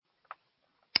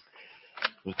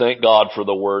We thank God for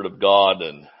the Word of God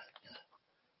and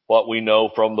what we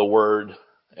know from the Word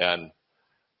and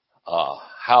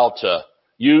how to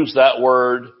use that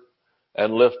Word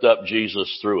and lift up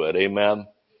Jesus through it. Amen.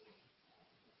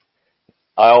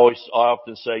 I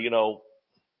often say,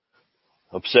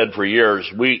 I've said for years,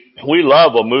 we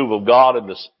love a move of God in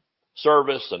this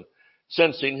service and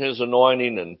sensing His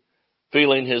anointing and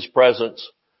feeling His presence.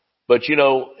 But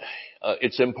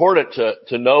it's important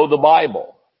to know the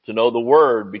Bible, to know the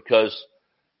Word, because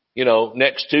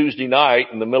next Tuesday night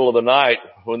in the middle of the night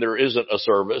when there isn't a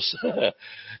service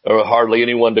or hardly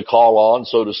anyone to call on,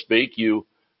 so to speak, you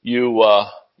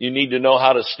need to know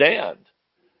how to stand.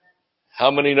 How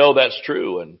many know that's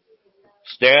true? And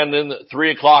stand in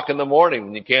 3 o'clock in the morning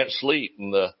when you can't sleep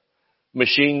and the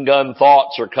machine gun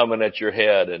thoughts are coming at your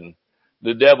head and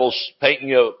the devil's painting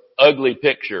you an ugly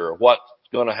picture of what's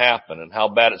going to happen and how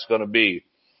bad it's going to be.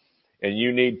 And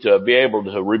you need to be able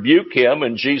to rebuke him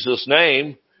in Jesus'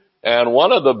 name. And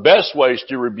one of the best ways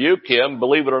to rebuke him,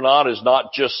 believe it or not, is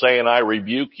not just saying, I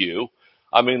rebuke you.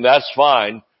 I mean, that's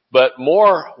fine. But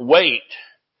more weight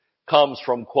comes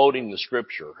from quoting the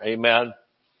scripture. Amen.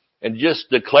 And just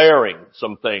declaring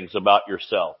some things about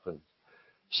yourself and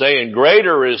saying,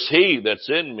 greater is he that's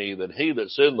in me than he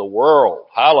that's in the world.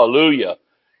 Hallelujah.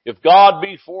 If God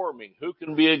be for me, who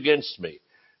can be against me?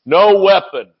 No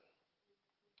weapon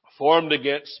formed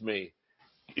against me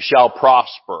shall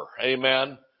prosper.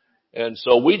 Amen. And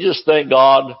so we just thank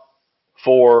God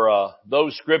for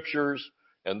those scriptures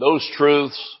and those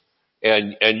truths,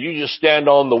 and you just stand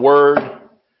on the word.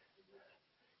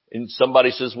 And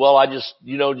somebody says, well, I just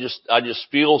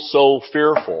feel so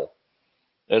fearful.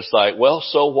 And it's like, well,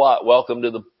 so what? Welcome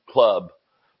to the club.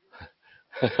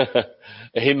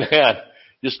 Amen.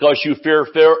 Just because you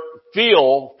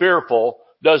feel fearful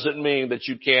doesn't mean that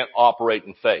you can't operate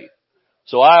in faith.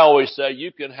 So I always say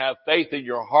you can have faith in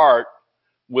your heart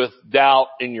with doubt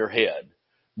in your head.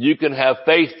 You can have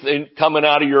faith coming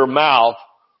out of your mouth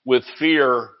with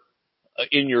fear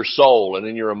in your soul and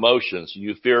in your emotions.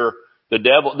 You fear the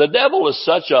devil. The devil is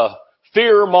such a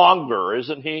fear monger,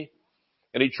 isn't he?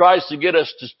 And he tries to get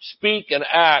us to speak and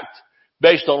act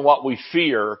based on what we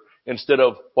fear instead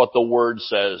of what the Word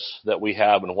says that we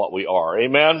have and what we are.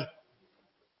 Amen?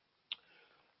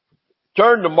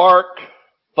 Turn to Mark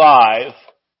 5,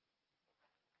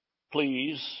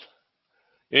 please,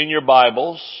 in your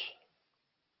Bibles.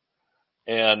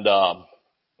 And,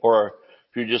 or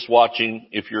if you're just watching,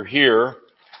 if you're here,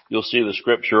 you'll see the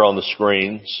scripture on the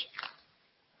screens.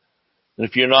 And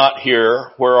if you're not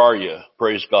here, where are you?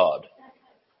 Praise God.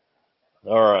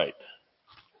 All right.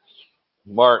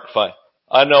 Mark 5.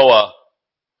 I know a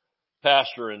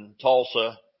pastor in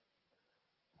Tulsa.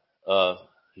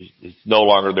 He's no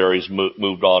longer there. He's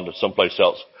moved on to someplace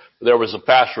else. There was a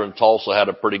pastor in Tulsa, had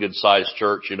a pretty good sized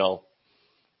church, And,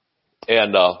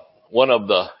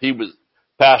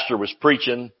 pastor was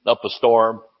preaching up a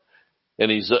storm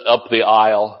and he's up the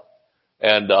aisle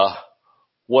and,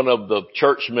 one of the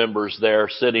church members there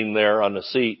sitting there on the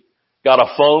seat got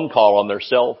a phone call on their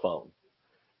cell phone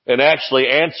and actually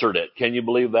answered it. Can you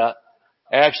believe that?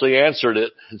 Actually answered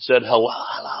it and said,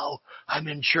 hello, I'm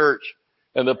in church.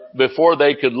 And before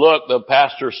they could look, the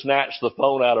pastor snatched the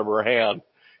phone out of her hand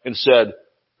and said,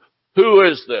 who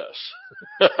is this?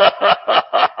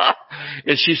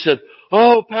 And she said,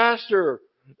 oh, pastor,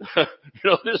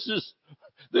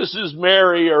 this is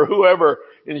Mary or whoever.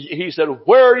 And he said,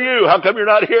 where are you? How come you're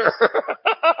not here?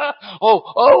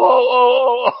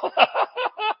 Oh.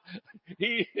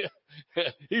 He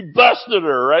busted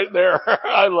her right there.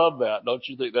 I love that. Don't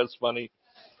you think that's funny?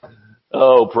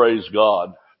 Oh, praise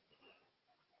God.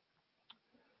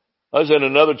 I was in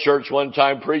another church one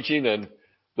time preaching and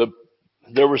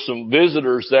there were some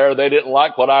visitors there. They didn't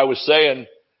like what I was saying.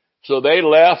 So they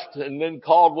left and then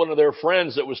called one of their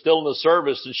friends that was still in the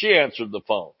service and she answered the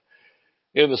phone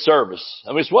in the service. I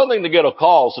mean, it's one thing to get a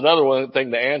call. It's another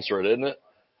thing to answer it, isn't it?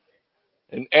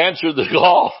 And answered the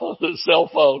call on the cell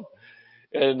phone.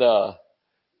 And,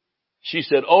 she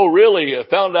said, oh, really? I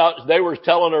found out they were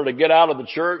telling her to get out of the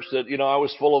church that, I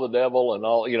was full of the devil and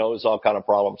all, it was all kind of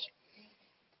problems.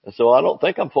 And so I don't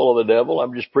think I'm full of the devil.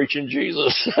 I'm just preaching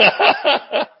Jesus.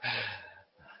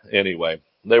 Anyway,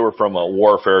 they were from a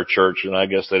warfare church and I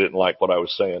guess they didn't like what I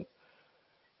was saying.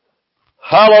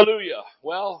 Hallelujah.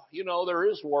 Well, there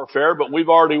is warfare, but we've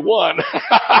already won.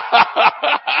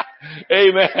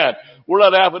 Amen. We're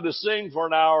not having to sing for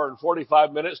an hour and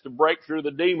 45 minutes to break through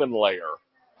the demon lair.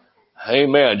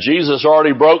 Amen. Jesus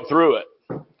already broke through it.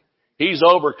 He's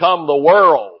overcome the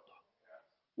world.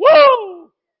 Woo!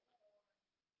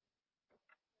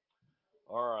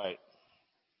 All right.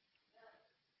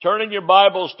 Turn in your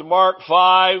Bibles to Mark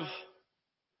 5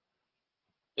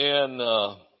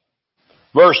 in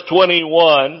verse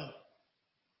 21.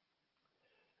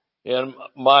 And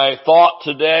my thought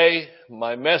today,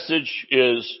 my message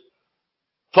is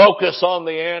focus on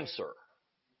the answer.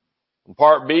 And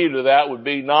part B to that would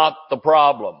be not the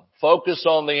problem. Focus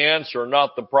on the answer,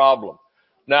 not the problem.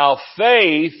 Now,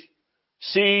 faith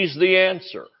sees the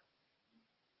answer.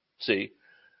 See,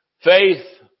 faith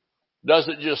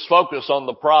doesn't just focus on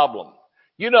the problem.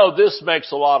 You know, this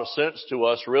makes a lot of sense to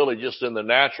us really just in the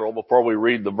natural before we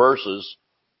read the verses.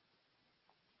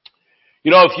 You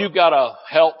know, if you've got a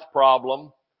health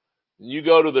problem, you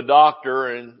go to the doctor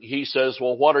and he says,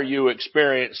 well, what are you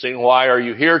experiencing? Why are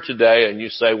you here today? And you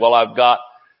say, well, I've got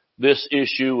this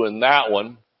issue and that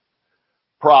one,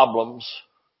 problems.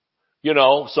 You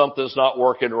know, something's not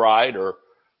working right, or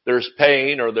there's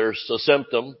pain, or there's a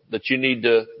symptom that you need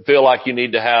to feel like you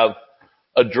need to have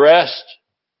addressed.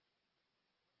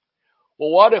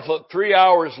 Well, what if 3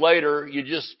 hours later you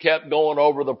just kept going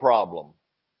over the problem?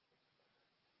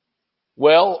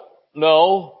 Well,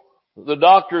 no. The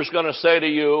doctor's going to say to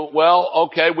you, well,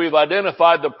 okay, we've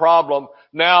identified the problem.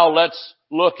 Now let's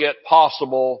look at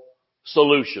possible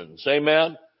solutions.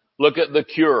 Amen? Look at the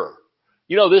cure.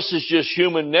 You know, this is just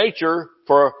human nature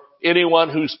for anyone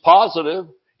who's positive,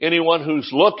 anyone who's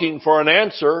looking for an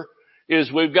answer,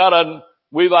 is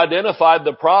we've identified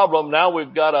the problem. Now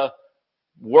we've got to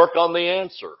work on the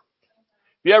answer.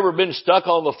 Have you ever been stuck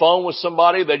on the phone with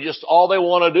somebody that just all they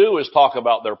want to do is talk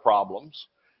about their problems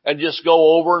and just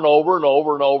go over and over and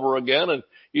over and over again? And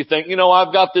you think, you know,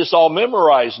 I've got this all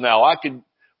memorized now. I could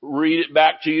read it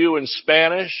back to you in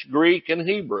Spanish, Greek, and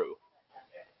Hebrew.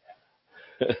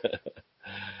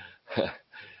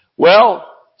 Well,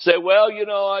 you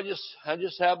know, I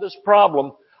just have this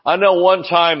problem. I know one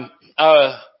time,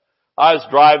 I was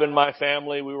driving my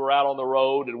family. We were out on the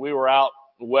road and we were out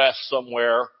west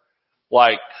somewhere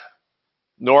like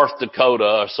North Dakota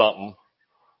or something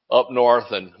up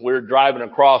north. And we were driving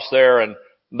across there and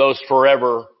those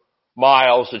forever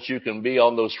miles that you can be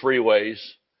on those freeways.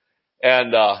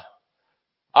 And,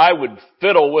 I would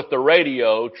fiddle with the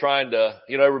radio trying to,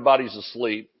 you know, everybody's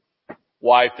asleep.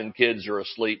 Wife and kids are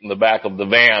asleep in the back of the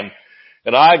van.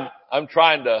 And I'm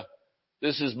trying to,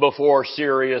 this is before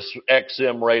Sirius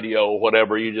XM radio or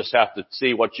whatever. You just have to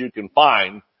see what you can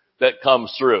find that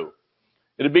comes through.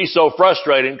 It'd be so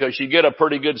frustrating because you get a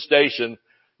pretty good station.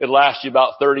 It'd last you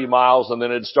about 30 miles and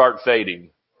then it'd start fading.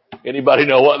 Anybody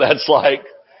know what that's like?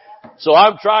 So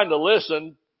I'm trying to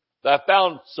listen. I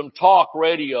found some talk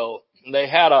radio and they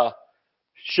had a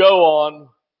show on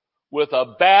with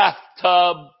a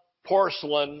bathtub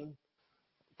porcelain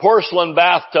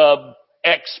bathtub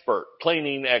expert,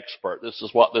 cleaning expert. This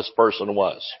is what this person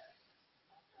was.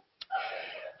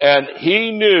 And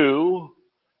he knew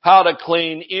how to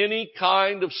clean any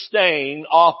kind of stain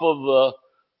off of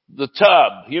the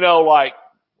tub. You know, like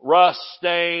rust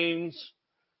stains,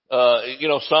 you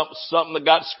know, something that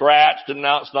got scratched and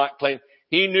now it's not clean.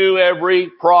 He knew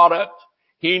every product.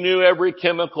 He knew every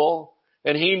chemical.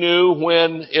 And he knew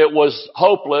when it was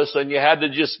hopeless and you had to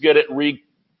just get it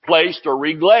replaced or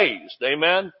reglazed.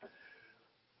 Amen?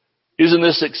 Isn't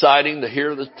this exciting to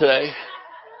hear this today?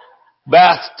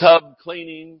 Bathtub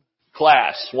cleaning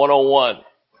class 101.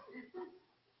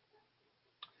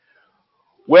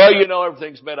 Well, you know,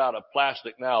 everything's made out of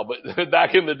plastic now, but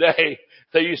back in the day,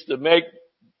 they used to make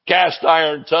cast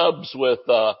iron tubs with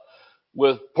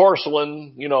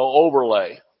porcelain, you know,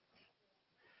 overlay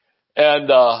and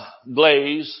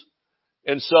glaze.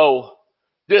 And so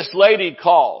this lady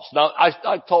calls. Now,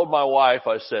 I told my wife,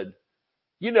 I said,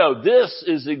 you know, this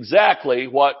is exactly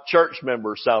what church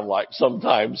members sound like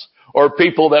sometimes, or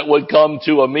people that would come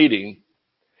to a meeting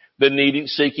that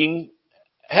seeking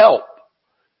help.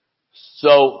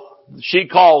 So she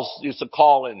calls, it's a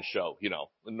call-in show, you know,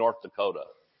 in North Dakota.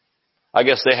 I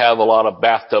guess they have a lot of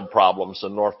bathtub problems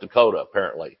in North Dakota,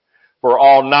 apparently, for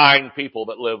all 9 people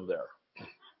that live there.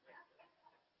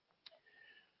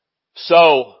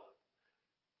 So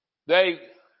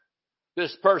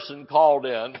this person called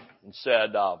in and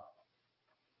said,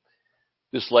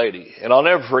 this lady, and I'll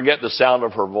never forget the sound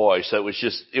of her voice. It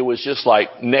was just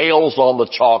like nails on the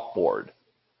chalkboard.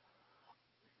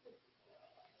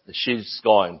 She's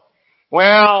going,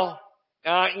 well,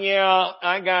 yeah,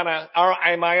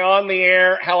 am I on the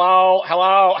air? Hello.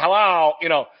 You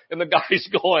know, and the guy's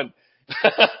going,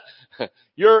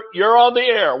 you're on the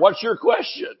air. What's your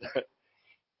question?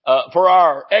 For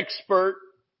our expert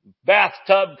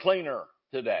bathtub cleaner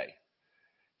today.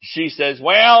 She says,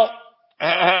 well,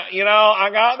 you know, I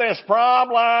got this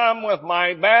problem with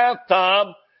my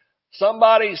bathtub.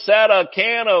 Somebody set a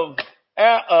can of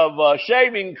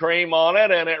shaving cream on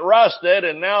it and it rusted,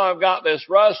 and now I've got this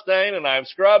rust stain and I've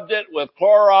scrubbed it with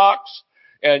Clorox,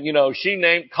 and she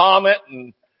named Comet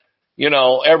and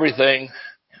everything.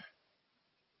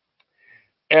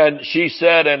 And she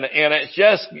said, and I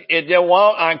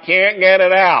can't get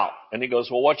it out. And he goes,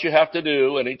 well, what you have to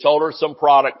do, and he told her some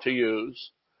product to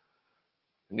use.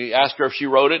 And he asked her if she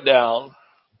wrote it down.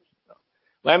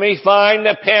 Let me find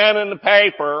the pen and the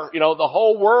paper. The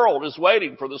whole world is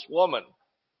waiting for this woman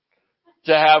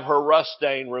to have her rust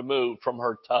stain removed from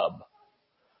her tub.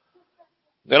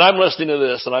 And I'm listening to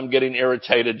this and I'm getting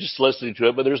irritated just listening to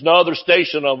it, but there's no other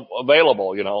station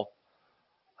available, It's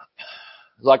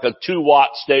like a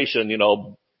 2-watt station,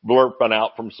 blurping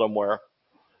out from somewhere.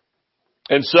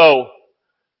 And so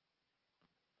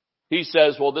he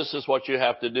says, well, this is what you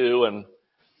have to do. And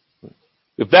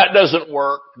if that doesn't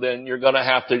work, then you're going to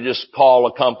have to just call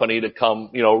a company to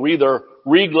come, either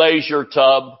reglaze your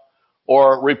tub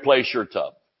or replace your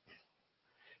tub.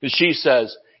 And she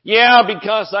says, yeah,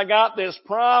 because I got this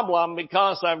problem,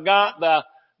 because I've got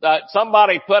that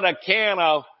somebody put a can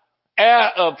of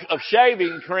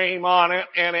shaving cream on it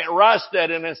and it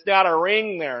rusted and it's got a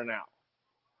ring there now.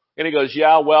 And he goes,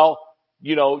 yeah, well,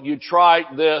 you try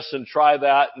this and try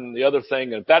that and the other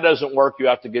thing. And if that doesn't work, you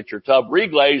have to get your tub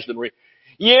reglazed and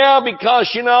yeah, because,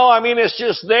 it's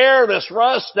just there, this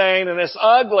rust stain, and it's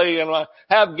ugly, and I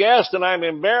have guests, and I'm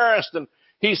embarrassed. And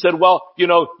he said, well, you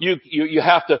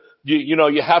have to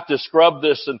scrub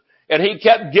this. And he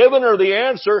kept giving her the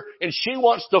answer, and she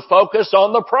wants to focus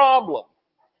on the problem.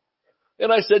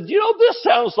 And I said, this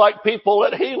sounds like people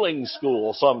at healing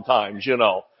school sometimes,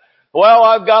 Well,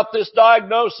 I've got this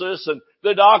diagnosis, and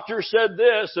the doctor said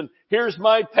this, and here's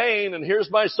my pain, and here's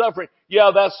my suffering.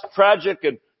 Yeah, that's tragic,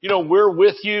 and we're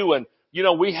with you, and,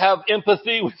 we have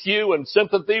empathy with you and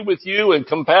sympathy with you and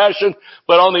compassion.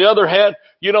 But on the other hand,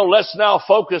 let's now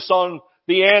focus on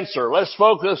the answer. Let's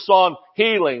focus on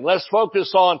healing. Let's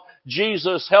focus on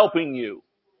Jesus helping you.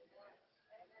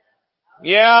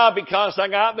 Yeah, because I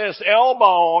got this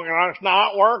elbow and it's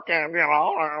not working, And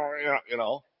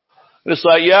it's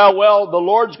like, yeah, well, the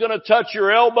Lord's going to touch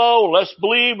your elbow. Let's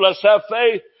believe. Let's have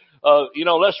faith.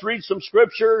 Let's read some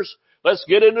scriptures. Let's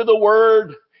get into the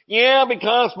Word. Yeah,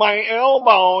 because my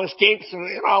elbow keeps,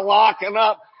 locking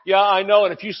up. Yeah, I know.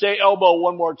 And if you say elbow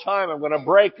one more time, I'm going to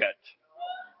break it.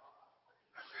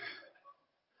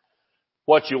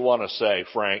 What you want to say,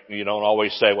 Frank. You don't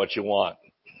always say what you want.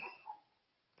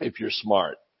 If you're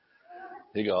smart.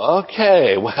 You go,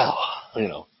 okay, well,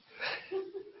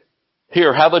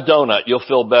 here, have a donut. You'll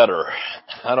feel better.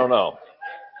 I don't know.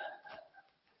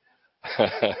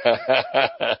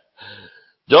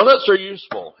 Donuts are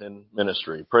useful in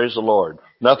ministry. Praise the Lord.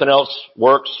 Nothing else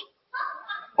works.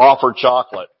 Offer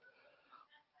chocolate.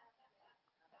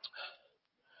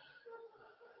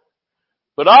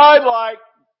 But I like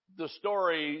the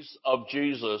stories of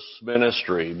Jesus'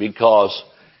 ministry because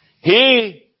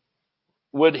he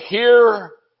would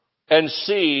hear and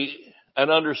see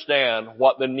and understand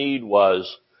what the need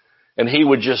was, and he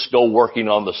would just go working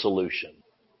on the solution.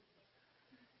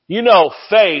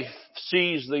 Faith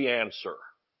sees the answer.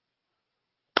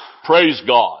 Praise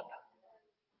God.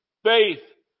 Faith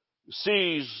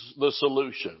sees the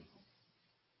solution.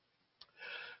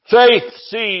 Faith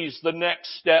sees the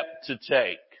next step to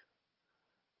take.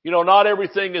 Not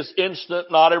everything is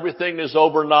instant, not everything is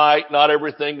overnight, not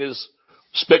everything is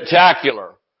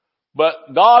spectacular.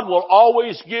 But God will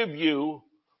always give you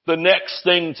the next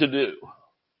thing to do.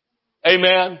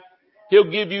 Amen?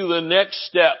 He'll give you the next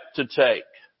step to take.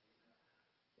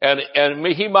 And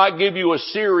He might give you a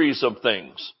series of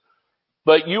things.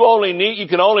 But you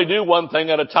can only do one thing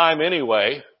at a time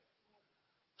anyway.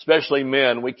 Especially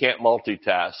men, we can't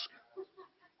multitask.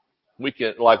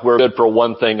 We're good for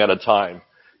one thing at a time.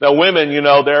 Now women,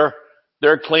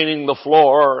 they're cleaning the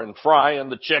floor and frying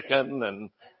the chicken and,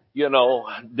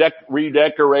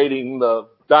 redecorating the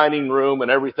dining room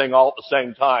and everything all at the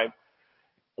same time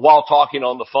while talking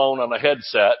on the phone on a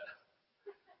headset.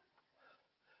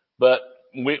 But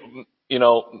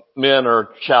men are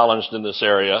challenged in this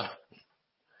area.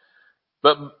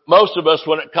 But most of us,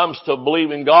 when it comes to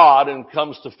believing God and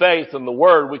comes to faith in the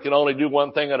Word, we can only do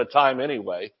one thing at a time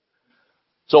anyway.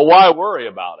 So why worry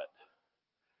about it?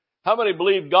 How many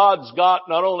believe God's got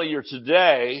not only your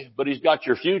today, but He's got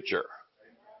your future?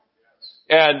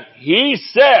 And He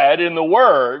said in the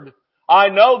Word, I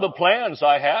know the plans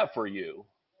I have for you.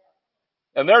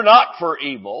 And they're not for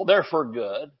evil, they're for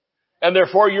good. And they're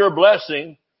for your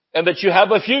blessing, and that you have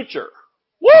a future.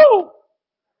 Woo!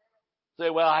 Say,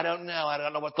 well, I don't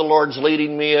know what the Lord's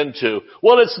leading me into.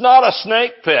 Well, it's not a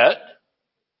snake pit.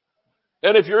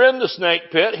 And if you're in the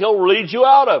snake pit, He'll lead you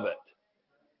out of it.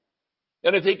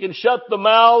 And if He can shut the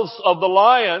mouths of the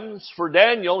lions for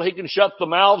Daniel, He can shut the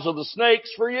mouths of the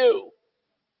snakes for you.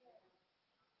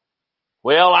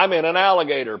 Well, I'm in an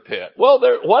alligator pit. Well,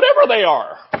 whatever they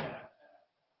are.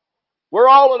 We're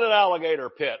all in an alligator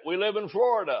pit. We live in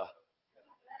Florida.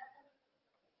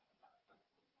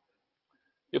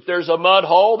 If there's a mud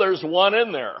hole, there's one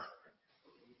in there.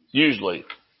 Usually.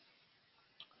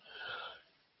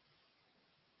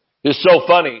 It's so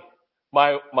funny.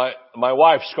 My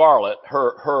wife Scarlett,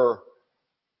 her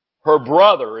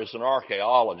brother is an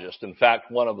archaeologist. In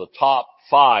fact, one of the top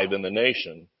 5 in the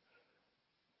nation.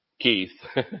 Keith.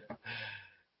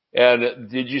 And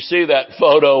did you see that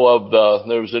photo of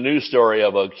there was a news story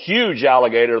of a huge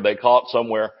alligator they caught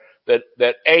somewhere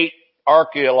that ate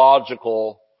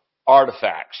archaeological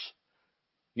artifacts.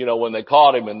 You know, when they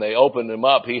caught him and they opened him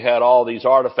up, he had all these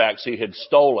artifacts he had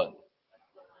stolen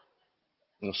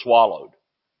and swallowed.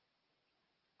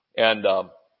 And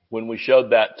when we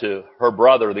showed that to her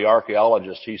brother, the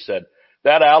archaeologist, he said,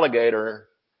 that alligator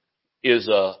is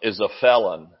a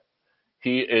felon.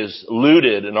 He is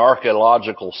looted an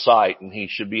archaeological site and he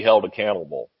should be held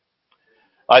accountable.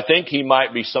 I think he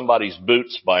might be somebody's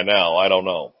boots by now. I don't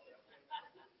know.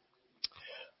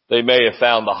 They may have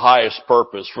found the highest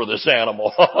purpose for this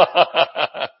animal.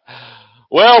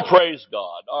 Well, praise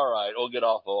God. All right, we'll get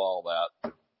off of all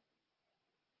that.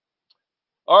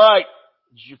 All right,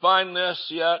 did you find this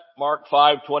yet? Mark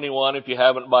 5:21. If you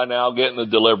haven't by now, get in the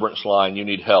deliverance line. You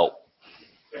need help.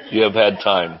 You have had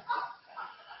time.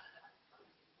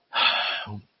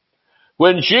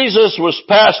 When Jesus was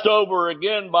passed over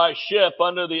again by ship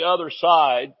unto the other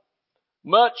side,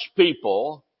 much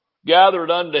people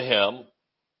gathered unto him,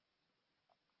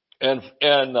 and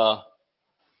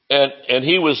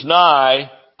he was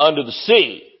nigh unto the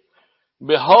sea.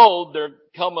 Behold, there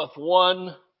cometh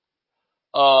one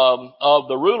of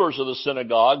the rulers of the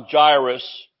synagogue, Jairus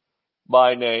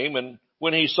by name, and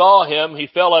when he saw him, he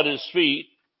fell at his feet,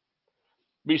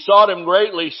 besought him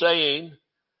greatly, saying,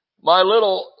 my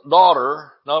little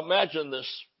daughter, now imagine this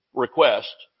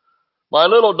request, my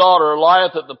little daughter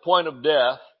lieth at the point of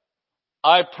death.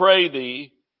 I pray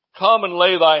thee, come and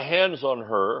lay thy hands on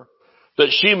her,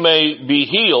 that she may be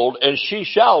healed, and she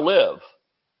shall live.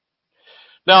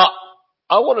 Now,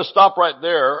 I want to stop right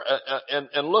there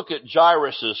and look at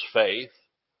Jairus' faith.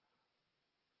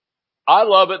 I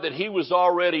love it that he was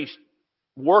already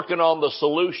working on the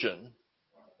solution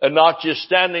and not just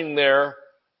standing there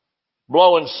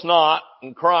blowing snot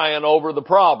and crying over the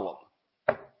problem.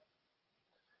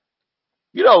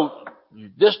 You know,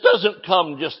 this doesn't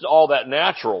come just all that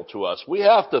natural to us. We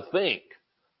have to think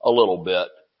a little bit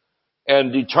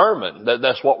and determine that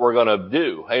that's what we're going to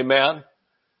do. Amen?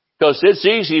 Because it's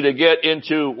easy to get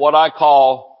into what I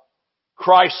call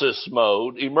crisis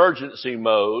mode, emergency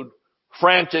mode,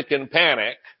 frantic and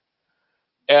panic.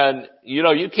 And, you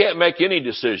know, you can't make any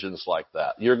decisions like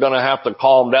that. You're going to have to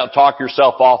calm down, talk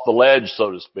yourself off the ledge,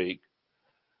 so to speak.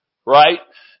 Right?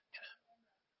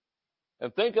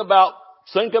 And think about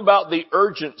the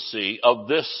urgency of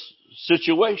this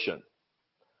situation.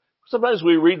 Sometimes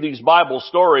we read these Bible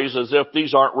stories as if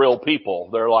these aren't real people.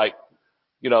 They're like,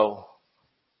 you know,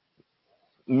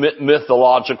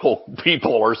 mythological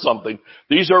people or something.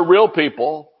 These are real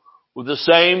people with the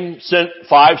same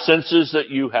 5 senses that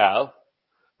you have.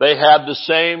 They have the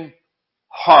same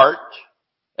heart,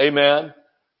 amen,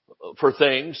 for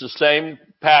things, the same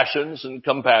passions and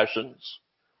compassions.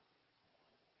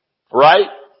 Right?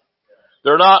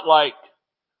 They're not like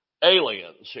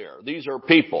aliens here. These are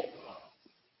people.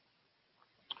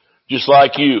 Just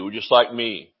like you, just like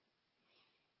me.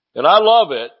 And I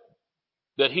love it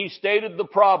that he stated the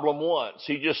problem once.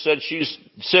 He just said she's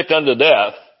sick unto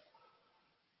death.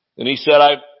 And he said,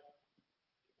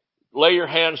 lay your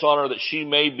hands on her that she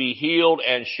may be healed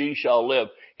and she shall live.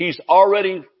 He's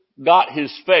already got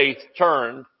his faith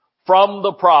turned from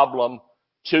the problem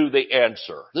to the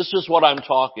answer. This is what I'm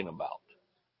talking about.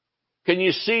 Can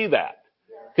you see that?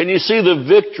 Can you see the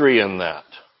victory in that?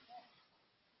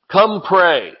 Come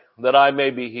pray that I may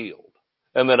be healed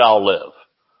and that I'll live.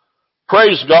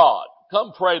 Praise God.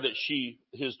 Come pray that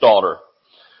his daughter.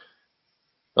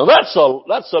 Now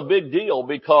that's a big deal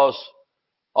because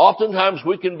oftentimes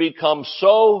we can become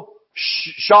so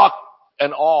shocked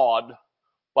and awed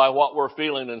by what we're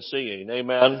feeling and seeing.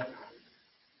 Amen.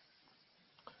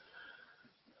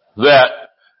 That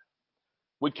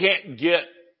we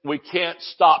can't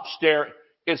stop staring.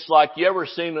 It's like you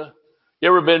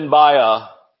ever been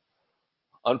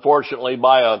unfortunately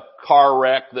by a car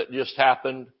wreck that just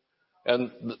happened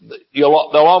and they'll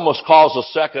almost cause a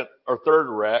second or third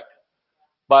wreck.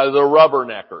 by the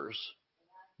rubberneckers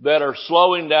that are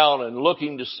slowing down and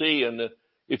looking to see. And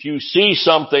if you see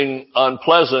something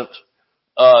unpleasant,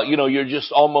 you're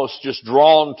just almost just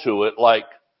drawn to it,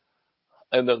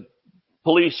 and the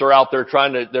police are out there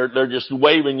they're just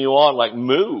waving you on like,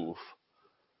 move.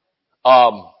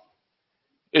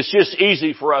 It's just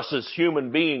easy for us as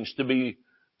human beings to be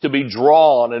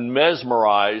drawn and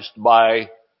mesmerized by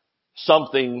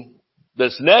something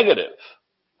that's negative.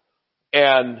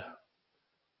 And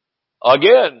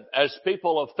again, as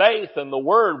people of faith and the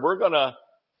Word, we're gonna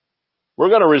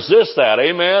resist that.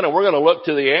 Amen. And we're gonna look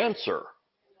to the answer.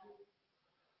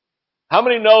 How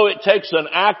many know it takes an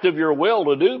act of your will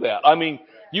to do that? I mean,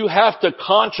 you have to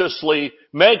consciously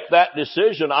make that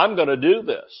decision. I'm going to do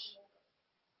this.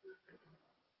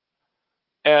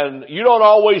 And you don't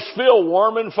always feel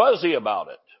warm and fuzzy about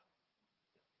it.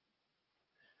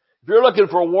 If you're looking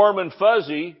for warm and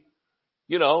fuzzy,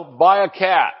 buy a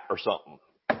cat or something.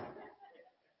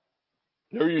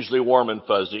 They're usually warm and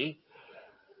fuzzy.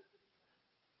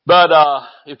 But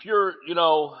if you're,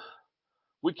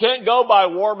 we can't go by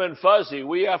warm and fuzzy.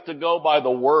 We have to go by the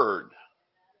Word.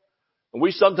 And we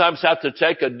sometimes have to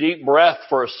take a deep breath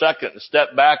for a second and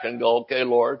step back and go, okay,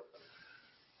 Lord,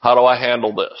 how do I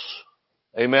handle this?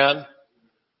 Amen?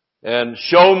 And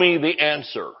show me the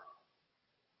answer.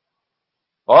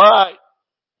 All right.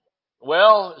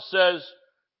 Well, it says,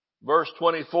 verse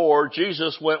 24,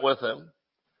 Jesus went with him.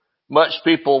 Much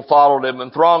people followed him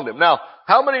and thronged him. Now,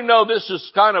 how many know this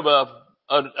is kind of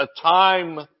a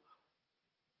time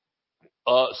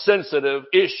sensitive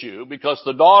issue, because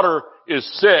the daughter is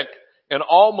sick and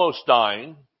almost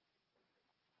dying.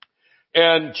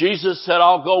 And Jesus said,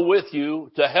 I'll go with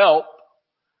you to help.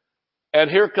 And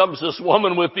here comes this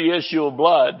woman with the issue of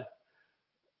blood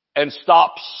and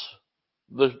stops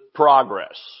the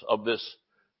progress of this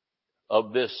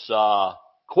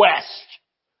quest,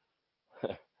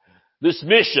 this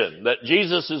mission that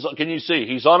Jesus is. Can you see?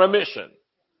 He's on a mission.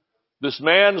 This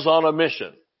man's on a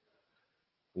mission.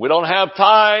 We don't have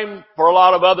time for a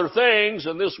lot of other things.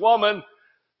 And this woman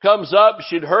comes up.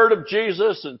 She'd heard of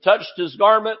Jesus and touched his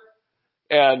garment.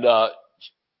 And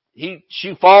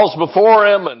she falls before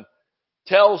him and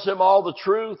tells him all the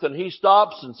truth. And he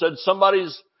stops and said,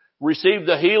 somebody's received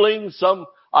a healing.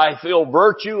 I feel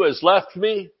virtue has left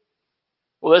me.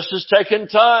 Well, this is taking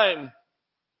time.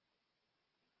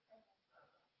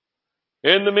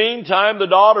 In the meantime, the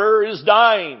daughter is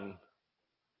dying.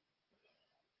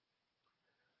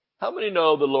 How many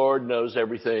know the Lord knows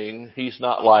everything? He's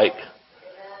not like,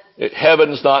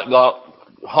 heaven's not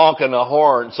honking a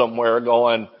horn somewhere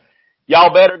going,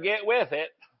 y'all better get with it.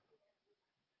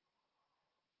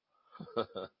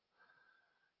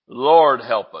 Lord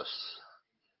help us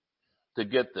to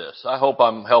get this. I hope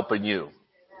I'm helping you.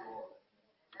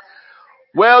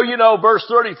 Well, verse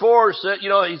 34 said,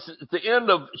 he's at the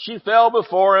end of, she fell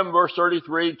before him. Verse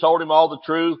 33 told him all the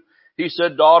truth. He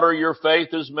said, daughter, your faith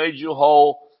has made you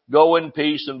whole. Go in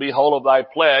peace and be whole of thy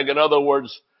plague. In other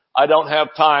words, I don't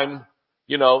have time,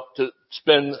 to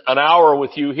spend an hour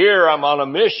with you here. I'm on a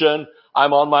mission.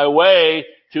 I'm on my way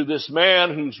to this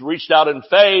man who's reached out in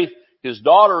faith. His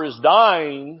daughter is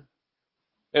dying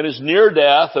and is near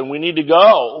death, and we need to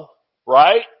go,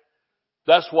 right?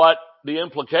 That's what the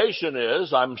implication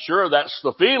is. I'm sure that's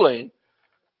the feeling.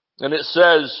 And it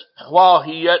says, while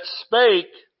he yet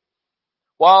spake,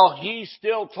 while he's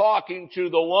still talking to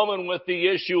the woman with the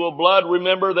issue of blood,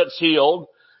 remember, that's healed.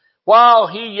 While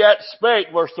he yet spake,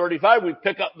 verse 35, we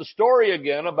pick up the story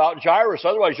again about Jairus.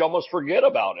 Otherwise, you almost forget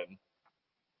about him.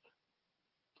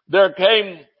 There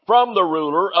came from the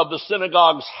ruler of the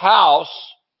synagogue's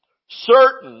house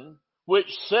certain which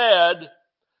said,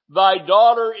 thy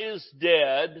daughter is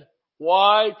dead.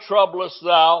 Why troublest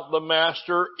thou the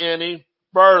master any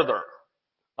further?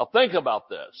 Now think about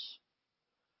this.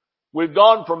 We've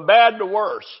gone from bad to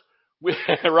worse,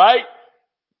 right?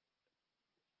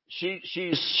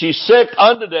 She's sick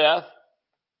unto death.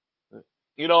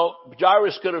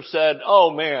 Jairus could have said,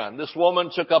 oh man, this woman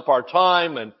took up our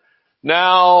time and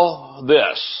now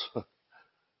this.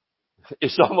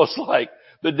 It's almost like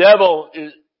the devil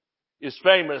is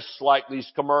famous, like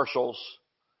these commercials.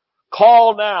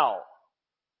 Call now,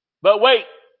 but wait.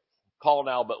 Call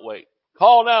now, but wait.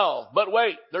 Call now, but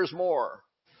wait. There's more.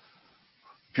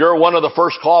 If you're one of the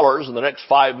first callers in the next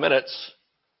 5 minutes,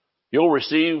 you'll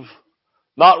receive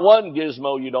not one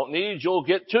gizmo you don't need, you'll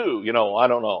get two. I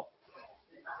don't know.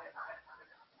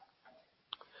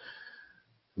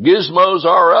 Gizmos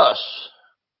are us.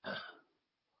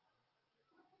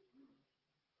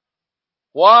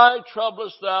 Why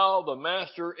troublest thou the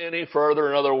master any further?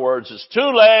 In other words, it's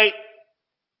too late.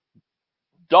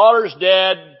 Daughter's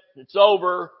dead. It's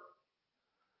over.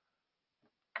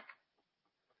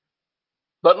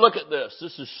 But look at this.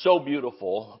 This is so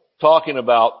beautiful. Talking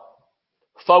about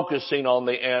focusing on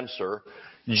the answer.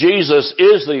 Jesus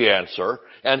is the answer,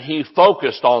 and he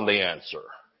focused on the answer.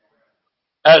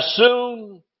 As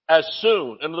soon,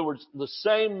 in other words, the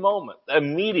same moment,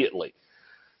 immediately,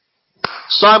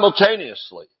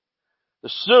 simultaneously,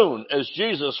 as soon as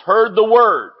Jesus heard the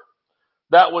word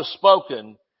that was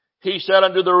spoken, he said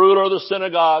unto the ruler of the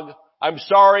synagogue, I'm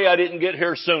sorry I didn't get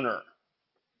here sooner.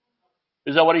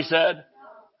 Is that what he said?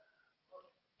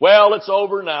 Well, it's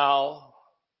over now.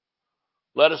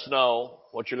 Let us know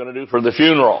what you're going to do for the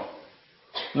funeral.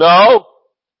 No.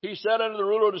 He said unto the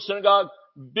ruler of the synagogue,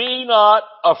 be not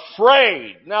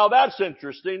afraid. Now that's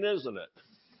interesting, isn't it?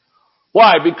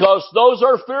 Why? Because those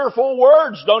are fearful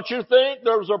words, don't you think?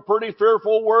 Those are pretty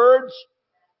fearful words.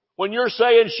 When you're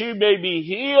saying she may be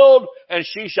healed and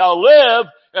she shall live,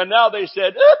 and now they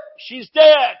said, she's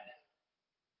dead.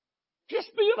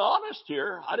 Just being honest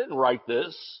here. I didn't write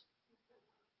this.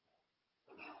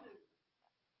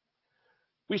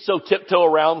 We so tiptoe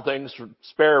around things to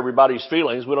spare everybody's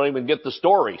feelings, we don't even get the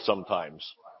story sometimes.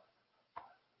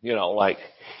 You know, like,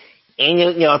 and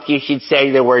if you should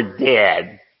say the word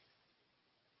dead.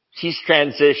 She's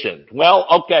transitioned.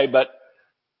 Well, okay, but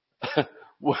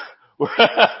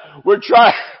we're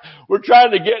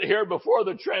trying to get here before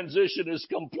the transition is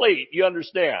complete. You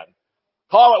understand?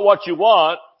 Call it what you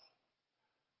want.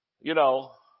 You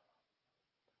know,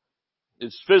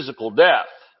 it's physical death.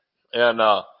 And,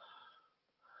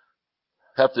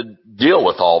 have to deal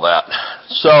with all that.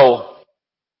 So,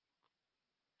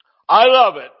 I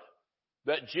love it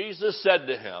that Jesus said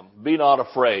to him, be not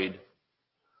afraid.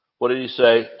 What did he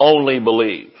say? Only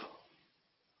believe.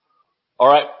 All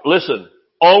right, listen.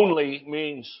 Only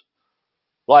means,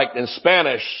 like in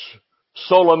Spanish,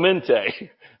 solamente.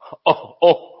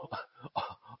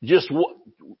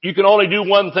 You can only do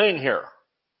one thing here.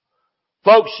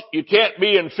 Folks, you can't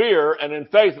be in fear and in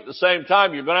faith at the same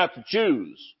time. You're going to have to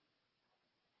choose.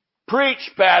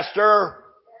 Preach, Pastor.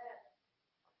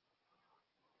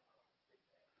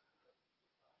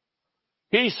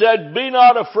 He said, be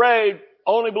not afraid,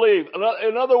 only believe.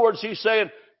 In other words, he's saying,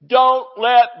 don't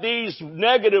let these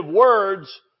negative words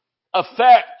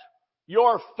affect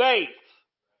your faith.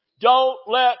 Don't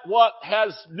let what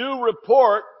has new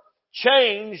report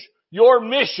change your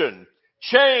mission,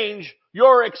 change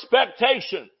your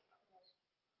expectation.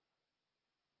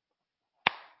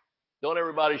 Don't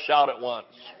everybody shout at once.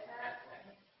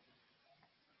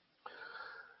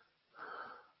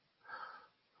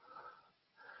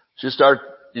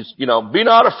 Be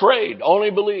not afraid, only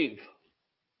believe.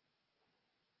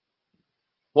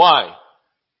 Why?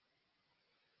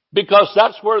 Because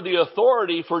that's where the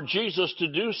authority for Jesus to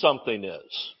do something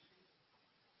is.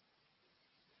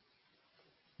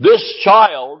 This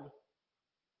child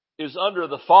is under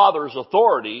the Father's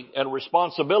authority and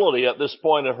responsibility at this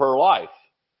point in her life.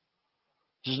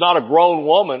 She's not a grown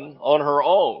woman on her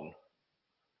own.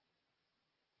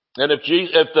 And if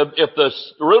the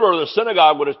ruler of the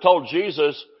synagogue would have told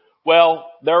Jesus, well,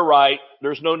 they're right,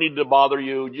 there's no need to bother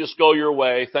you, just go your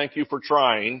way, thank you for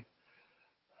trying,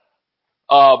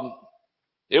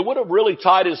 it would have really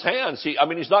tied his hands. He's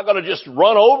not going to just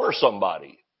run over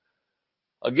somebody.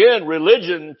 Again,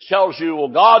 religion tells you, well,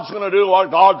 God's going to do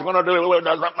what God's going to do, it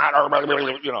doesn't matter,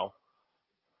 you know.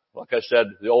 Like I said,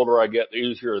 the older I get, the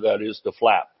easier that is to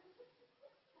flap.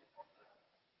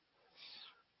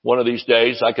 One of these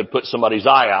days, I could put somebody's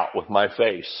eye out with my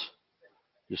face.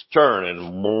 Just turn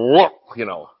and, you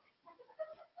know.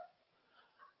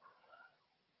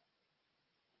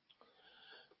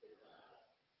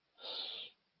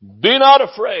 Be not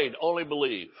afraid, only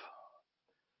believe.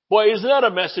 Boy, isn't that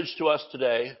a message to us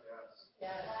today?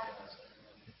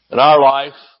 In our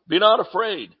life, be not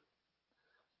afraid.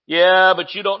 Yeah,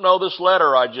 but you don't know this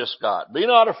letter I just got. Be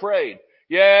not afraid.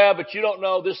 Yeah, but you don't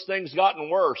know this thing's gotten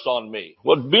worse on me.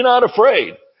 Well, be not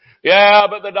afraid. Yeah,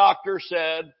 but the doctor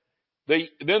said. Then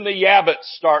the yabbits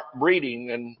start breeding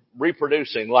and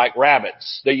reproducing like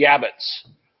rabbits. The yabbits.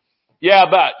 Yeah,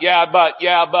 but.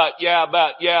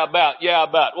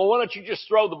 Well, why don't you just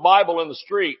throw the Bible in the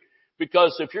street?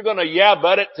 Because if you're going to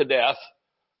yabbit it to death,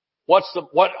 what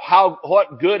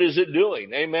good is it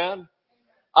doing? Amen?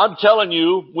 I'm telling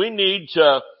you, we need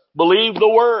to believe the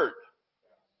word.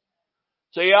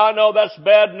 Say, yeah, I know that's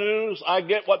bad news. I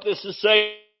get what this is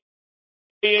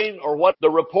saying or what the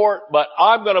report, but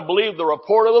I'm going to believe the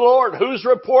report of the Lord. Whose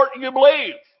report do you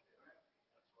believe?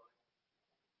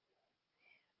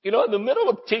 You know, in the middle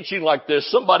of teaching like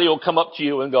this, somebody will come up to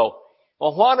you and go,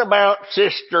 well, what about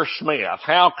Sister Smith?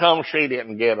 How come she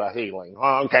didn't get a healing?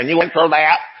 Can you answer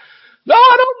that? No,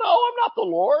 I don't know. I'm not the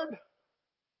Lord.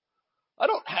 I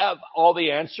don't have all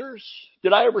the answers.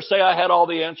 Did I ever say I had all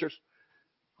the answers?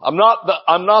 I'm not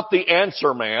the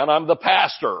answer man. I'm the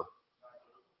pastor.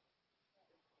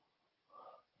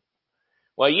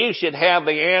 Well, you should have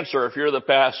the answer if you're the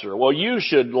pastor. Well, you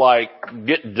should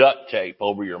get duct tape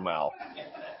over your mouth.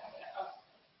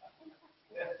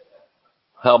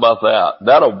 How about that?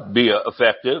 That'll be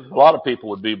effective. A lot of people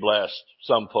would be blessed.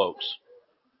 Some folks.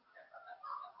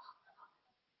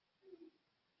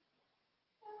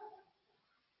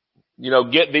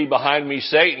 Get thee behind me,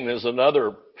 Satan, is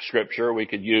another scripture we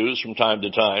could use from time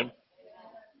to time.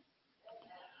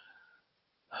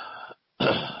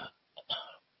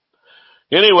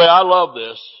 Anyway, I love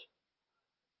this.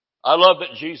 I love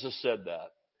that Jesus said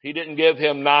that. He didn't give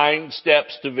him 9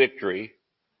 steps to victory.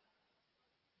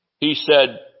 He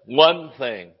said one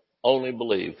thing, only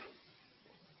believe.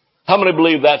 How many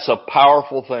believe that's a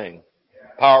powerful thing?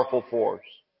 Powerful force.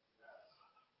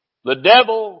 The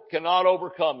devil cannot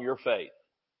overcome your faith.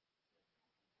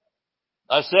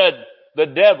 I said the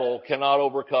devil cannot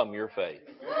overcome your faith.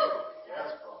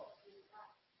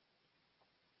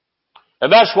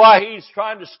 And that's why he's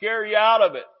trying to scare you out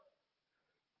of it.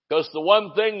 Because the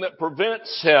one thing that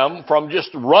prevents him from just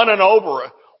running over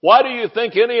it, why do you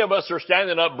think any of us are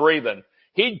standing up breathing?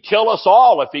 He'd kill us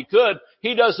all if he could.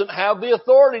 He doesn't have the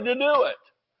authority to do it.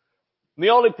 The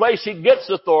only place he gets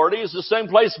authority is the same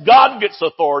place God gets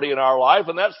authority in our life,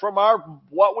 and that's from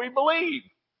what we believe.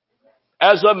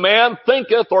 As a man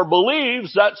thinketh or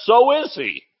believes, that so is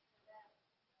he.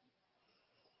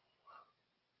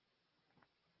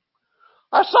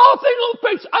 I saw a thing on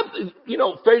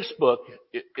Facebook. Facebook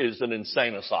is an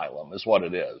insane asylum, is what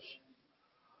it is.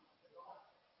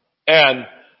 And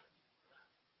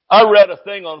I read a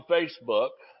thing on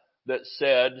Facebook that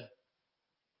said,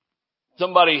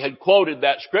 somebody had quoted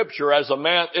that scripture as a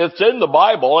man, it's in the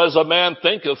Bible, as a man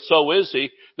thinketh, so is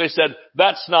he. They said,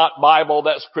 that's not Bible,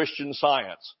 that's Christian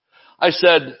Science. I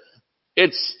said,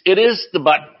 it is the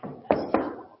Bible.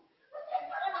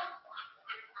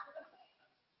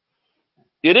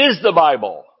 It is the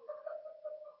Bible.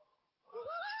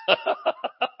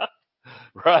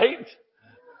 Right?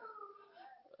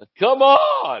 Come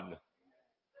on.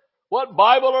 What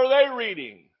Bible are they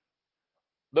reading?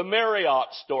 The Marriott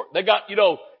story. They got,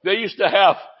 they used to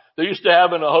have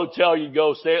in a hotel, you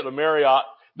go stay at the Marriott,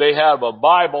 they have a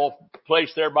Bible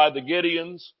placed there by the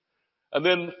Gideons. And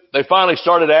then they finally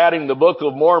started adding the Book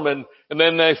of Mormon. And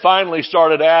then they finally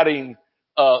started adding,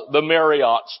 the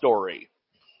Marriott story.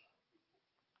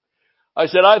 I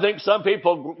said, I think some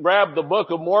people grabbed the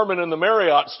Book of Mormon and the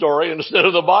Marriott story instead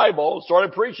of the Bible and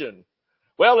started preaching.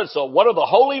 Well, it's one of the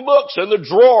holy books in the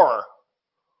drawer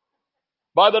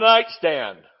by the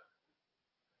nightstand.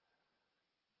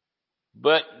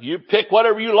 But you pick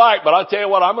whatever you like, but I tell you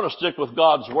what, I'm going to stick with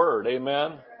God's Word.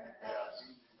 Amen.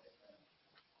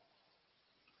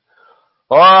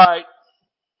 All right.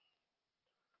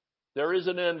 There is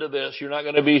an end to this. You're not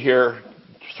going to be here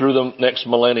through the next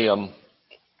millennium.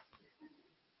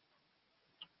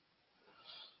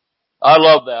 I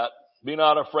love that. Be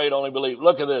not afraid, only believe.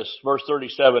 Look at this, verse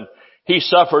 37. He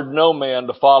suffered no man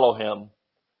to follow him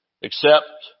except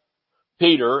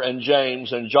Peter and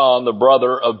James and John, the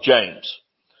brother of James.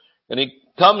 And he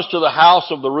comes to the house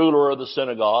of the ruler of the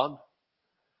synagogue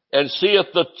and seeth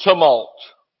the tumult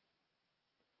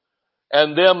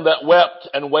and them that wept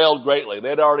and wailed greatly.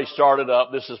 They'd already started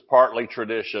up. This is partly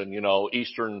tradition,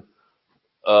 Eastern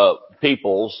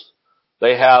peoples.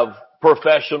 They have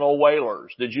professional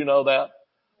wailers. Did you know that?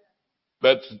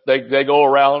 But they go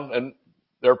around and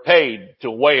they're paid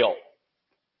to wail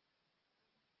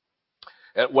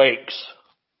at wakes.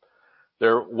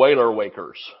 They're wailer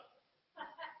wakers.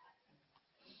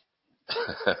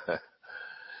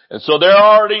 And so they're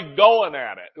already going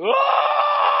at it.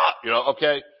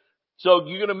 Okay. So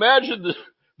you can imagine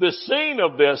the scene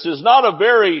of this is not a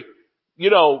very,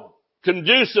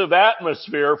 conducive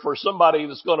atmosphere for somebody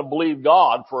that's going to believe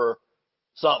God for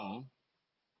something.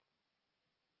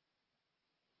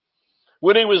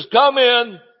 When he was come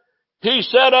in, he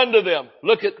said unto them,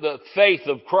 look at the faith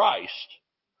of Christ.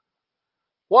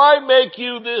 Why make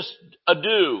you this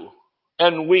ado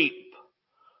and weep?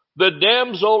 The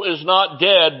damsel is not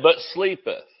dead, but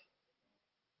sleepeth.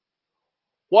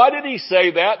 Why did he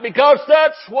say that? Because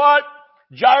that's what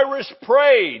Jairus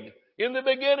prayed. In the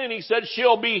beginning, he said,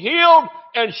 she'll be healed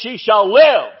and she shall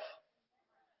live.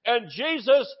 And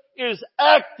Jesus is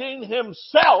acting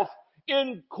himself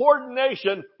in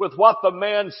coordination with what the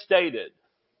man stated.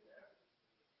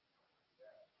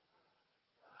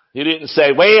 He didn't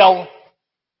say, well,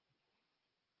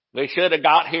 They should have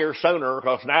got here sooner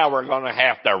because now we're going to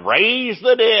have to raise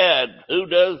the dead. Who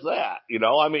does that?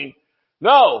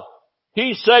 No.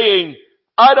 He's saying,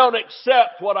 I don't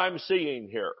accept what I'm seeing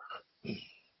here.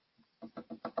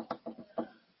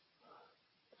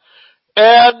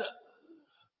 And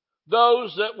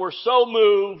those that were so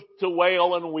moved to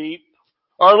wail and weep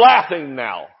are laughing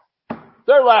now.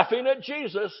 They're laughing at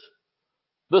Jesus,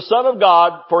 the Son of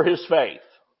God, for his faith.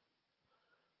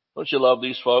 Don't you love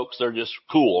these folks? They're just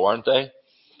cool, aren't they?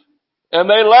 And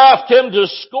they laughed him to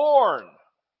scorn.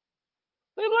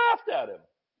 They laughed at him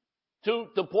to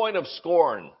the point of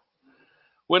scorn.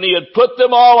 When he had put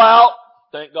them all out,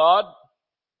 thank God,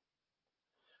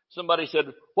 somebody said,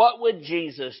 what would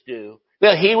Jesus do?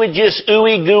 Well, he would just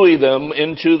ooey-gooey them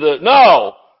into the...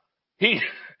 No!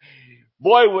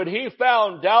 When he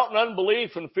found doubt and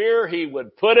unbelief and fear, he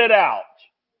would put it out.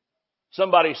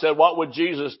 Somebody said, what would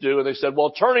Jesus do? And they said,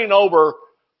 well, turning over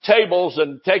tables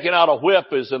and taking out a whip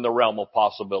is in the realm of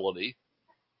possibility.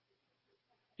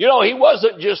 He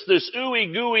wasn't just this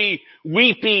ooey-gooey,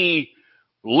 weepy,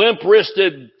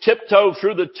 limp-wristed, tiptoe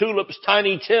through the tulips,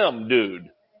 Tiny Tim dude.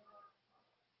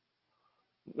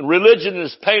 Religion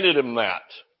has painted him that.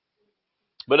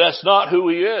 But that's not who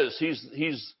he is.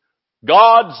 He's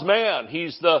God's man.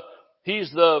 He's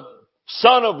the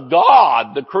Son of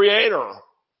God, the Creator.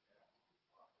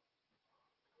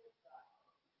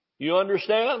 You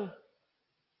understand?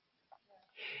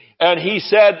 And he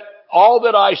said, all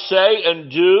that I say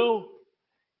and do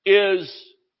is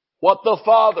what the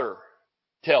Father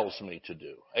tells me to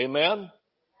do. Amen?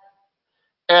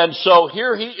 And so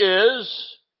here he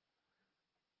is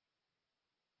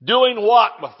doing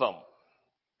what with them?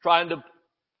 Trying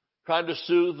to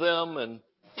soothe them and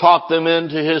talk them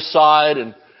into his side.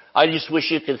 And I just wish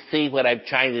you could see what I'm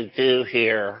trying to do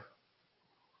here.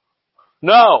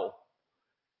 No.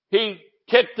 He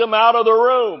kicked them out of the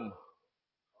room.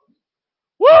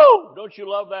 Woo! Don't you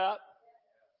love that?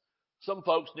 Some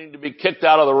folks need to be kicked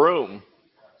out of the room.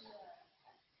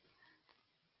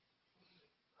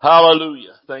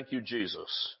 Hallelujah. Thank you,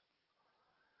 Jesus.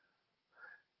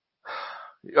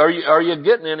 Are you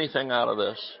getting anything out of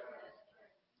this?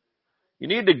 You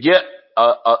need to get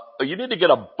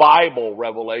a Bible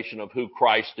revelation of who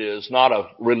Christ is, not a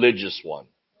religious one.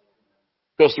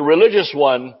 Because the religious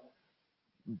one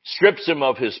strips him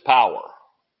of his power.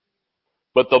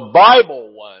 But the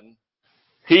Bible one,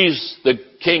 he's the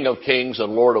King of Kings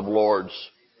and Lord of Lords.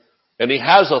 And he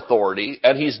has authority,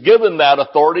 and he's given that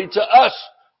authority to us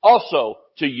also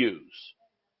to use.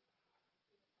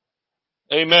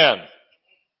 Amen.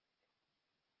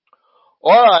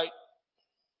 All right.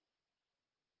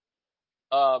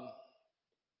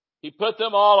 He put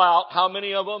them all out. How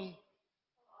many of them?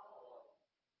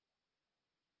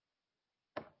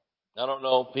 I don't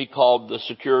know if he called the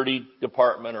security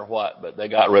department or what, but they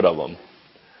got rid of them.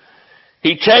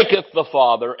 He taketh the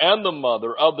father and the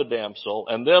mother of the damsel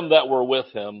and them that were with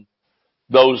him,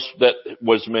 those that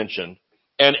was mentioned,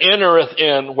 and entereth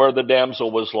in where the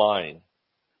damsel was lying.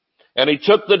 And he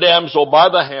took the damsel by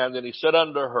the hand and he said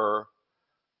unto her,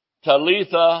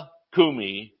 Talitha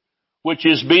cumi, which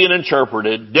is being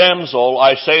interpreted, damsel,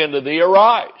 I say unto thee,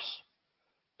 arise.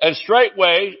 And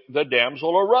straightway the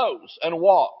damsel arose and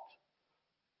walked.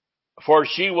 For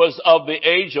she was of the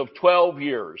age of 12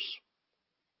 years.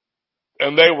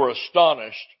 And they were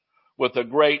astonished with a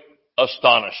great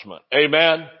astonishment.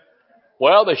 Amen.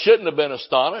 Well, they shouldn't have been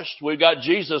astonished. We've got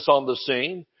Jesus on the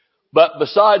scene. But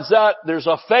besides that, there's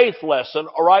a faith lesson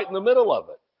right in the middle of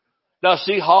it. Now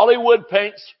see, Hollywood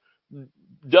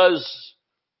does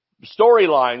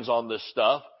storylines on this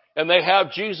stuff, and they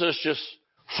have Jesus just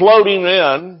floating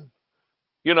in,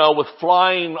 with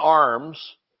flying arms,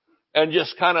 and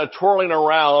just kind of twirling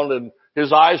around, and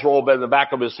his eyes roll in the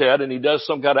back of his head, and he does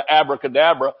some kind of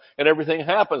abracadabra, and everything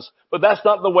happens. But that's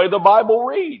not the way the Bible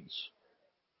reads.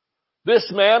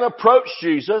 This man approached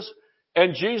Jesus,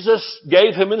 and Jesus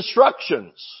gave him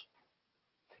instructions.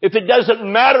 If it doesn't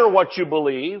matter what you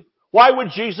believe, why would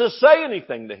Jesus say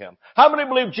anything to him? How many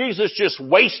believe Jesus just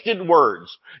wasted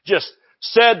words? Just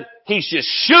said he's just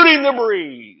shooting the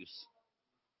breeze.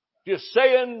 Just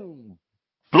saying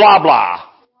blah, blah.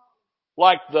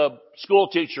 Like the school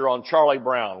teacher on Charlie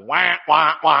Brown. Wah,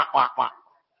 wah, wah, wah, wah.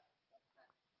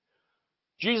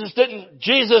 Jesus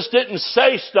didn't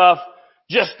say stuff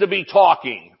just to be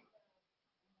talking.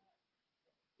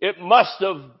 It must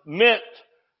have meant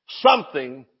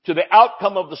something to the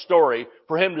outcome of the story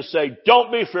for him to say,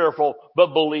 don't be fearful,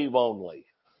 but believe only.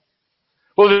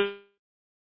 Well,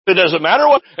 it doesn't matter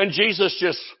what, and Jesus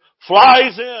just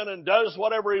flies in and does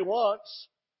whatever he wants.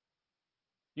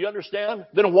 You understand?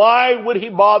 Then why would he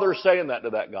bother saying that to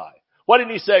that guy? Why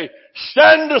didn't he say,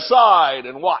 stand aside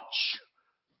and watch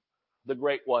the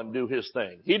great one do his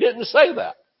thing? He didn't say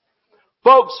that.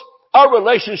 Folks, our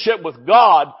relationship with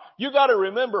God, you got to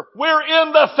remember, we're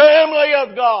in the family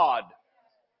of God.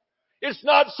 It's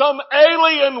not some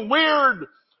alien, weird,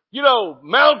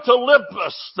 Mount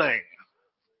Olympus thing.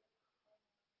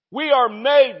 We are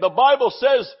made, the Bible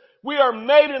says, we are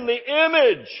made in the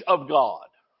image of God.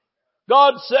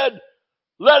 God said,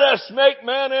 let us make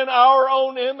man in our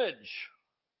own image.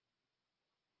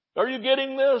 Are you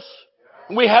getting this?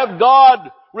 We have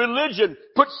God. Religion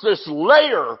puts this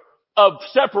layer of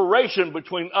separation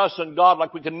between us and God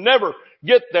like we can never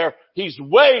get there. He's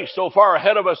way so far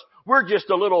ahead of us. We're just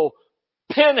a little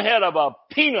pinhead of a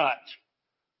peanut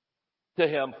to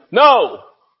Him. No.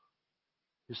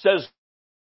 It says,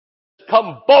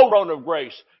 come bold throne of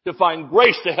grace to find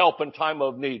grace to help in time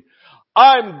of need.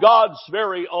 I'm God's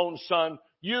very own son.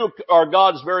 You are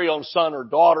God's very own son or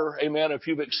daughter. Amen. If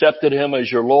you've accepted Him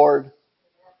as your Lord.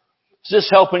 Is this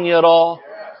helping you at all?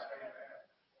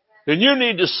 Then you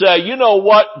need to say, you know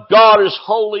what? God is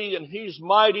holy and He's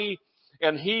mighty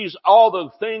and He's all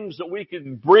the things that we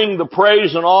can bring the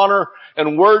praise and honor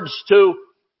and words to.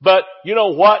 But you know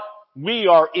what? We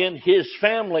are in His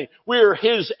family. We are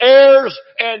His heirs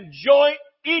and joint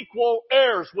equal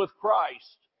heirs with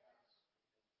Christ.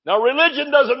 Now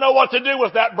religion doesn't know what to do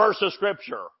with that verse of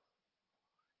Scripture.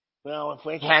 Well, if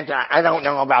we can't, I don't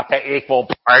know about the equal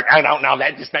part. I don't know.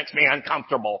 That just makes me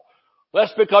uncomfortable.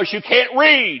 That's because you can't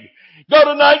read. Go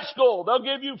to night school. They'll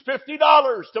give you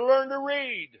 $50 to learn to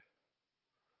read.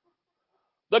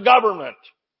 The government.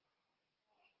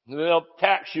 They'll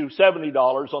tax you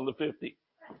 $70 on the $50.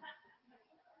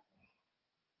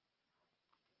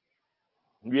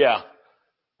 Yeah.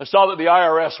 I saw that the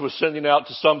IRS was sending out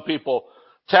to some people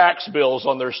tax bills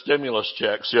on their stimulus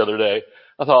checks the other day.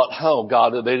 I thought, oh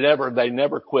God, they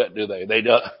never quit, do they? They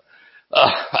do.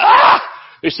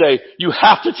 They say, you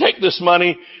have to take this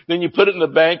money, then you put it in the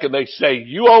bank and they say,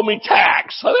 you owe me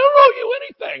tax. I don't owe you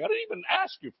anything. I didn't even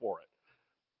ask you for it.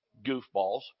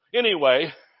 Goofballs.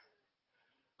 Anyway,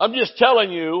 I'm just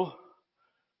telling you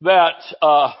that,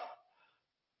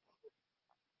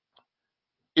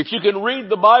 if you can read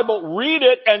the Bible, read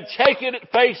it and take it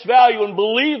at face value and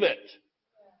believe it.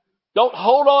 Don't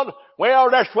hold on.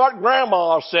 Well, that's what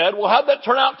Grandma said. Well, how'd that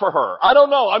turn out for her? I don't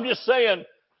know. I'm just saying,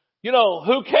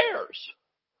 who cares?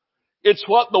 It's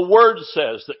what the Word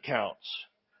says that counts.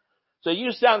 So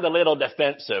you sound a little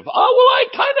defensive. Oh, well, I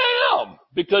kind of am.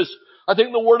 Because I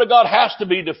think the Word of God has to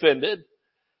be defended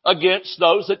against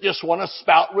those that just want to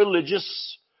spout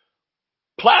religious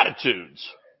platitudes.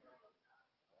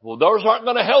 Well, those aren't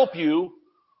going to help you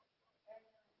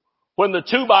when the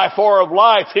 2x4 of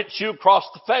life hits you across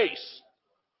the face.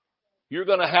 You're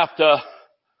going to have to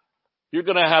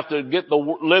get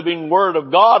the living Word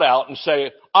of God out and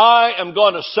say, I am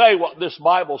going to say what this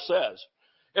Bible says.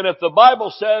 And if the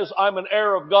Bible says I'm an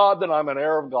heir of God, then I'm an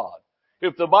heir of God.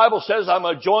 If the Bible says I'm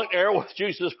a joint heir with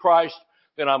Jesus Christ,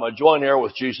 then I'm a joint heir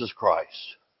with Jesus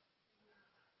Christ.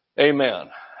 Amen.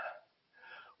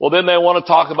 Well, then they want to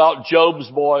talk about Job's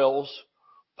boils,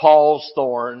 Paul's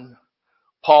thorn.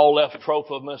 Paul left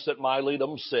Trophimus at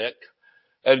Miletum sick,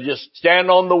 and just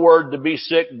stand on the Word to be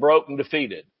sick, broke, and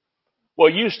defeated. Well,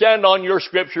 you stand on your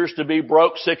Scriptures to be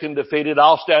broke, sick, and defeated.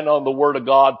 I'll stand on the Word of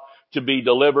God to be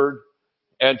delivered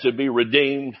and to be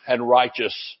redeemed and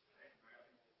righteous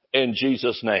in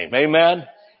Jesus' name. Amen?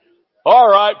 All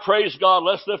right, praise God.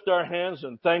 Let's lift our hands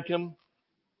and thank Him.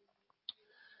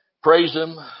 Praise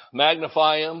Him,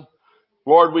 magnify Him.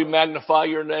 Lord, we magnify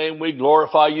Your name. We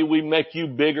glorify You. We make You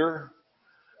bigger.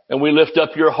 And we lift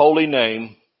up Your holy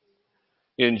name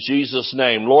in Jesus'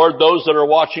 name. Lord, those that are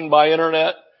watching by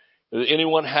internet, if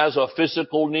anyone has a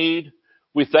physical need,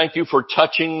 we thank You for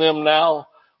touching them now.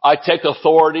 I take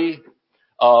authority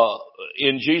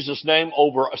in Jesus' name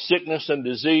over sickness and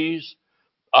disease.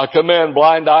 I command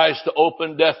blind eyes to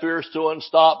open, deaf ears to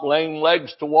unstop, lame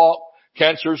legs to walk,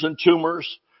 cancers and tumors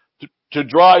to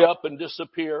dry up and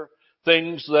disappear.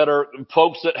 Things that are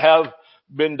folks that have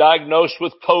been diagnosed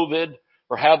with COVID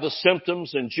or have the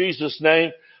symptoms in Jesus'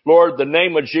 name. Lord, the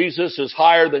name of Jesus is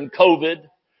higher than COVID,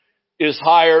 is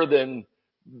higher than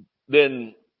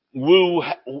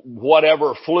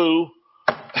whatever flu.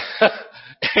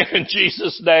 In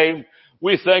Jesus' name,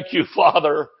 we thank You,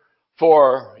 Father,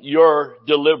 for Your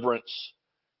deliverance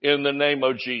in the name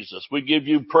of Jesus. We give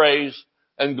You praise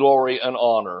and glory and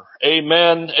honor.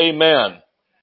 Amen. Amen.